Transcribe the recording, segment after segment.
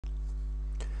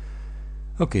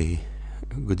Okay,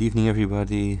 good evening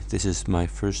everybody. This is my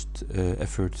first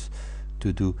effort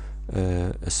to do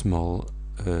a small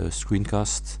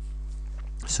screencast.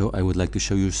 So I would like to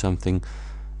show you something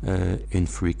in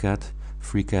FreeCAD.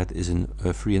 FreeCAD is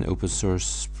a free and open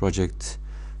source project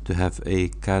to have a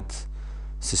CAD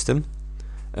system.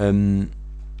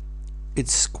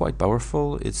 It's quite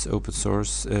powerful, it's open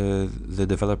source. The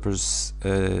developers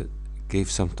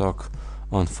gave some talk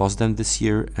on FOSDEM this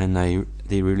year, and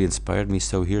they really inspired me,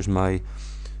 so here's my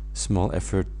small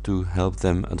effort to help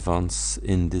them advance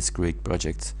in this great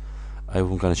project.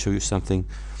 I'm going to show you something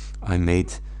I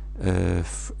made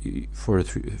for a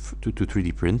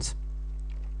 3D print.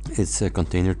 It's a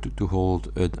container to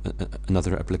hold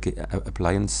another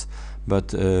appliance,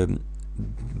 but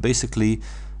basically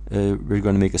we're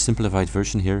going to make a simplified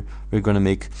version here. We're going to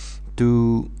make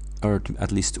two, or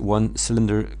at least one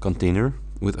cylinder container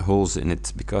with holes in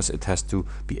it, because it has to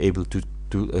be able to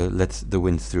let the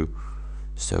wind through.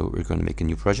 So we're going to make a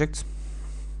new project.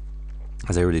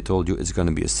 As I already told you, it's going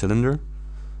to be a cylinder.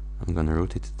 I'm going to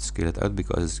rotate it, scale it out,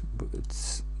 because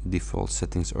its default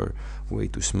settings are way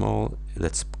too small.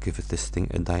 Let's give it this thing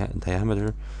a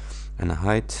diameter and a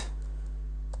height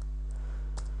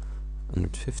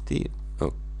 150.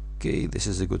 Okay, this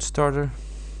is a good starter.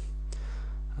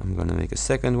 I'm going to make a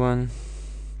second one.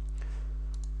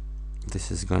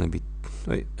 This is going to be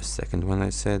a second one,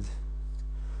 I said.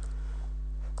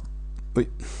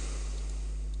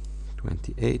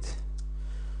 28.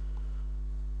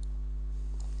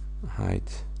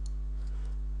 Height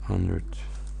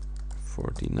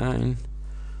 149,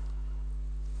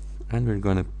 and we're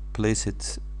going to place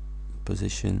it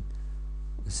position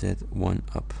Z1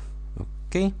 up.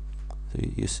 Okay, so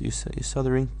you saw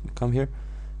the ring come here.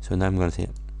 So now I'm going to say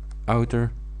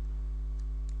outer,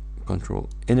 control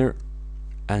inner,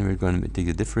 and we're going to take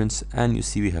the difference, and you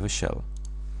see we have a shell.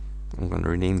 I'm going to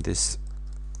rename this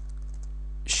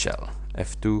shell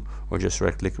F2, or just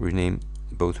right click, rename.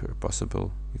 Both are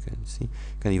possible. You can see,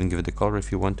 you can even give it a color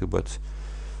if you want to, but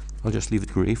I'll just leave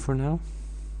it gray for now.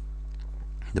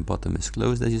 The bottom is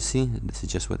closed, as you see. This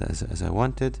is just what as I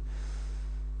wanted.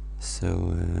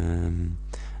 So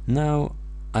now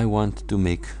I want to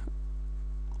make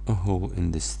a hole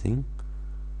in this thing.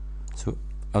 So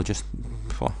I'll just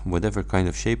whatever kind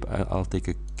of shape. I'll take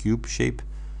a cube shape.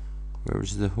 Where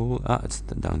is the hole? Ah, it's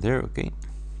down there. Okay.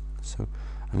 So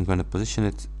I'm going to position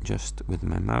it just with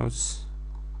my mouse.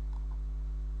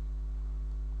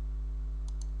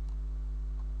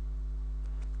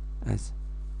 As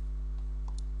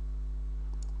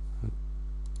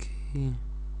okay,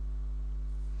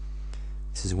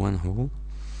 this is one hole,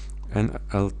 and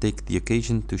I'll take the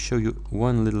occasion to show you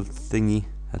one little thingy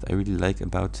that I really like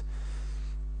about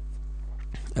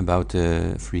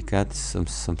FreeCAD.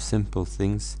 Some simple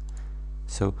things.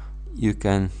 So you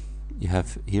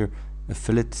have here a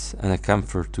fillet and a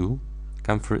chamfer tool.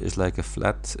 Chamfer is like a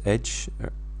flat edge.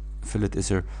 Fillet is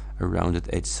a rounded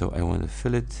edge. So I want to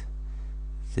fillet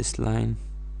this line,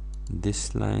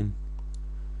 this line,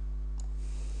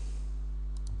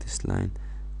 this line,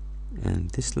 and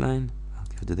this line. I'll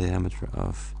give it a diameter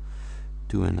of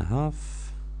 2.5.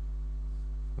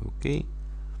 Okay.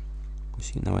 You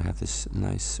see, now I have this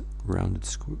nice rounded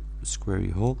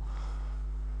squarey hole.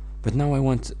 But now I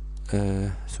want,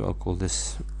 so I'll call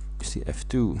this, you see,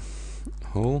 F2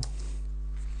 hole.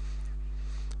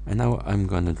 And now I'm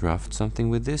gonna draft something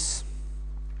with this,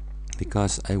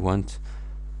 because I want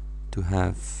to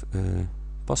have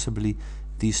possibly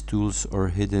these tools are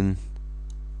hidden.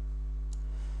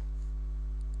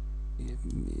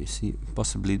 You see,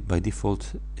 possibly by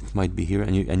default it might be here,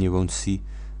 and you won't see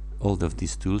all of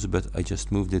these tools, but I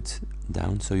just moved it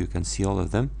down so you can see all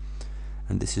of them.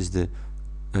 And this is the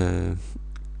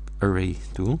array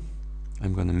tool.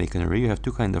 I'm going to make an array. You have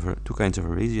two kinds of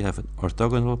arrays. You have an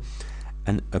orthogonal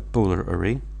and a polar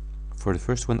array. For the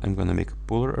first one, I'm going to make a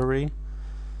polar array,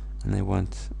 and I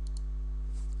want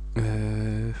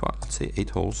well, let's say 8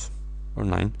 holes or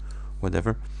 9,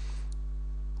 whatever.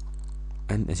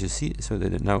 And as you see, so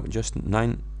there are now just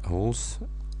 9 holes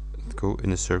that go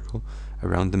in a circle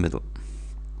around the middle.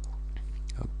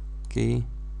 Okay, I'm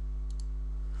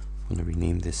going to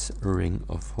rename this ring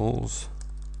of holes.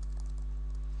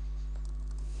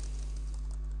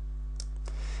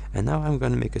 And now I'm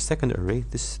going to make a second array.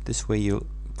 This way you'll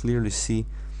clearly see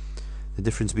the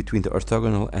difference between the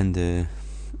orthogonal and the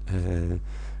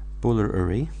polar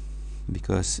array,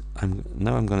 because I'm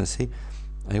going to say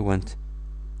I want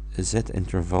a Z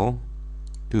interval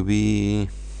to be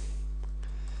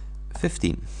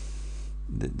 15.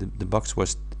 The box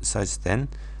was size 10,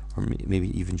 or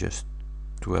maybe even just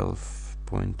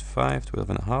 12.5,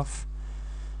 12.5.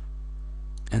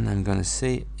 and I'm gonna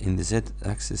say in the Z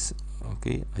axis,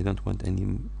 okay, I don't want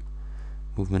any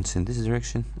movements in this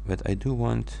direction, but I do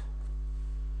want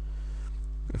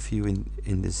a few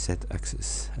in this Z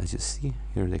axis. As you see,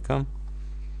 here they come.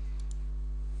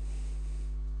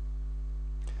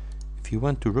 If you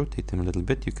want to rotate them a little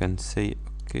bit, you can say,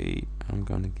 okay, I'm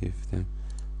gonna give them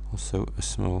also a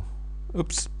small,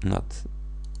 oops, not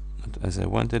as I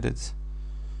wanted it.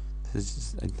 This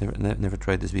is just, I never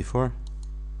tried this before.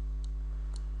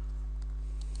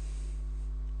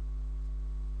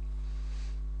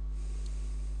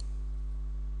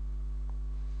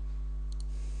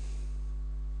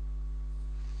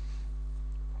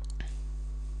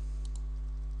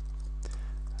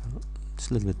 It's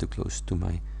a little bit too close to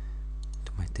my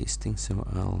tasting, so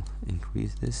I'll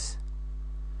increase this.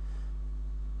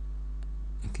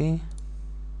 Okay,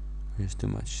 there's too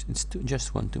much. It's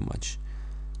just one too much.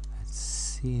 Let's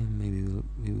see. Maybe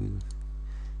we will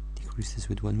decrease this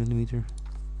with 1 millimeter.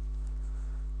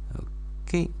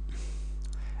 Okay,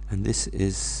 and this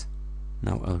is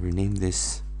now. I'll rename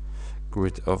this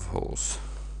grid of holes.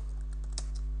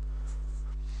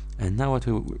 And now what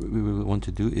we will want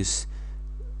to do is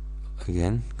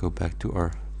again go back to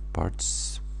our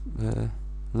parts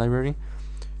library,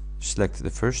 select the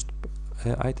first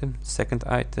item, second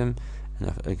item,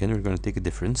 and again we're going to take a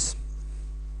difference.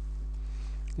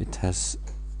 It has,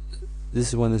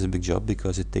 this one is a big job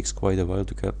because it takes quite a while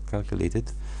to calculate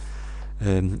it,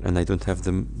 and I don't have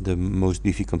the most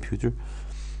beefy computer.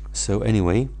 So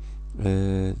anyway,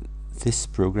 this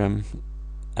program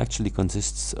actually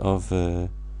consists of a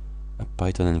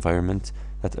Python environment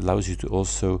that allows you to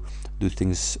also do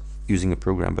things using a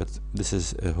program, but this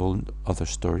is a whole other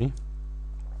story.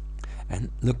 And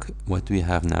look, what we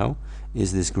have now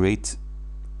is this great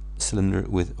cylinder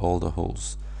with all the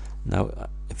holes. Now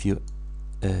if you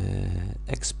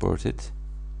export it,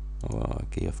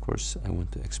 okay, of course I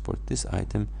want to export this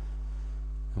item.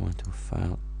 I want to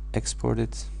file, export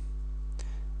it.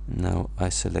 Now I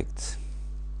select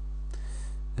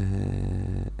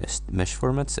mesh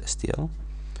formats, STL.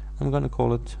 I'm gonna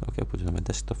call it, okay, I'll put it on my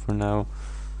desktop for now,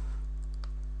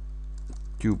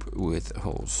 tube with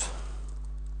holes.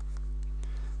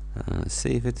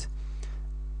 Save it,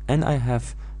 and I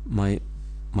have my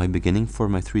beginning for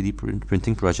my 3D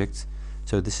printing project.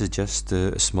 So this is just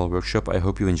a small workshop. I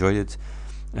hope you enjoyed it,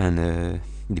 and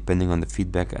depending on the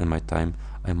feedback and my time,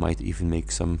 I might even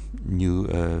make some new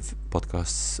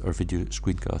podcasts or video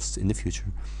screencasts in the future.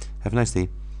 Have a nice day.